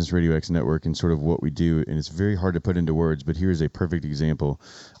the Business Radio X network and sort of what we do, and it's very hard to put into words, but here's a perfect example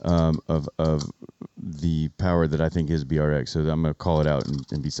of the power that I think is BRX. So I'm going to call it out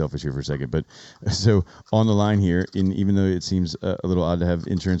and be selfish here for a second. But so on the line here, even though it seems a little odd to have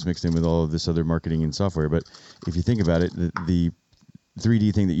insurance mixed in with all of this other marketing and software, but if you think about it, the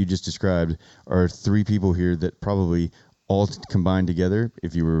 3D thing that you just described are three people here that probably all combined together,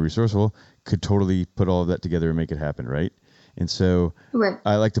 if you were resourceful, could totally put all of that together and make it happen, right? And so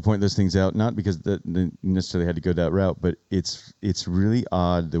I like to point those things out, not because that necessarily had to go that route, but it's really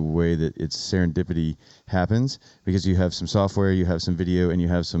odd the way that it's serendipity happens, because you have some software, you have some video, and you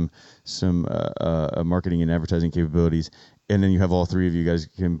have some marketing and advertising capabilities, and then you have all three of you guys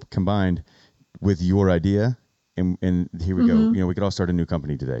combined with your idea. And here we go. You know, we could all start a new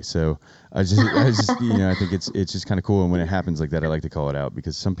company today. So I just you know, I think it's just kind of cool. And when it happens like that, I like to call it out,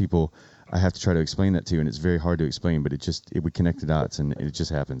 because some people I have to try to explain that to, and it's very hard to explain, but it would connect the dots, and it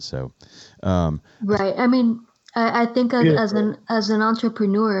just happens. So, right. I mean, I think as an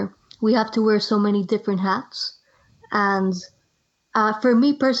entrepreneur, we have to wear so many different hats, and for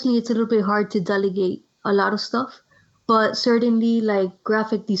me personally, it's a little bit hard to delegate a lot of stuff, but certainly like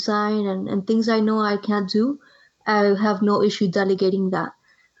graphic design and things I know I can't do, I have no issue delegating that.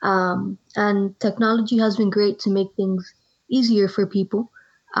 And technology has been great to make things easier for people.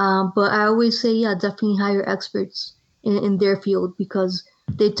 But I always say, definitely hire experts in their field, because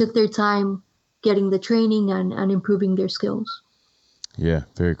they took their time getting the training and improving their skills. Yeah,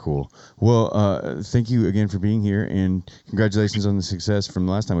 very cool. Well, thank you again for being here, and congratulations on the success from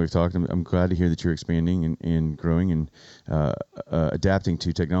the last time we've talked. I'm glad to hear that you're expanding and growing and adapting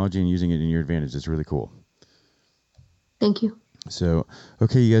to technology and using it in your advantage. It's really cool. Thank you. So,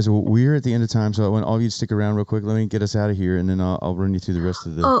 okay, you guys, we're at the end of time, so I want all of you to stick around real quick. Let me get us out of here, and then I'll run you through the rest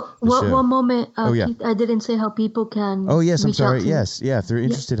of the show. One moment. Keith, I didn't say how people can. Oh, yes, I'm sorry. Yes, yeah, if they're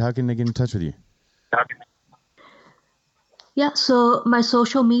interested, how can they get in touch with you? Yeah, so my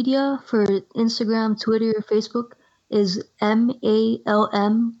social media for Instagram, Twitter, Facebook is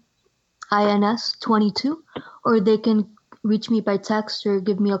MALMINS22, or they can reach me by text or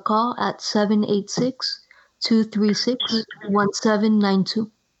give me a call at 786-236-1792.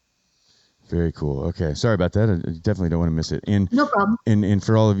 Very cool. Okay. Sorry about that. I definitely don't want to miss it. And no problem. And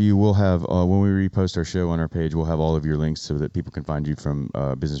for all of you, we'll have, when we repost our show on our page, we'll have all of your links so that people can find you from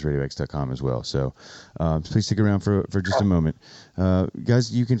businessradiox.com as well. So please stick around for just a moment.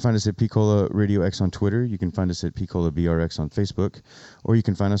 Guys, you can find us at Picola Radio X on Twitter. You can find us at Picola BRX on Facebook, or you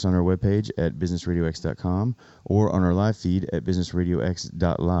can find us on our webpage at businessradiox.com or on our live feed at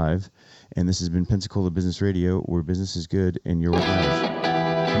businessradiox.live. And this has been Pensacola Business Radio, where business is good and your work matters.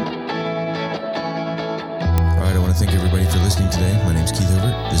 I want to thank everybody for listening today. My name's Keith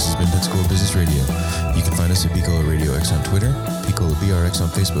Herbert. This has been Pensacola Business Radio. You can find us at Picola Radio X on Twitter, Picola BRX on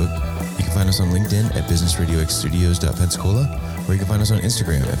Facebook. You can find us on LinkedIn at businessradioxstudios.pensacola, or you can find us on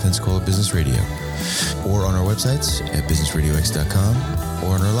Instagram at Pensacola Business Radio, or on our websites at businessradiox.com,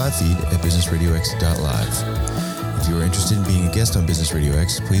 or on our live feed at businessradiox.live. If you are interested in being a guest on Business Radio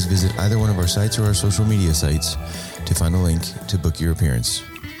X, please visit either one of our sites or our social media sites to find a link to book your appearance.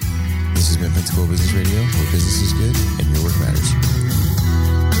 This has been Pensacola Business Radio, where business is good and your work matters.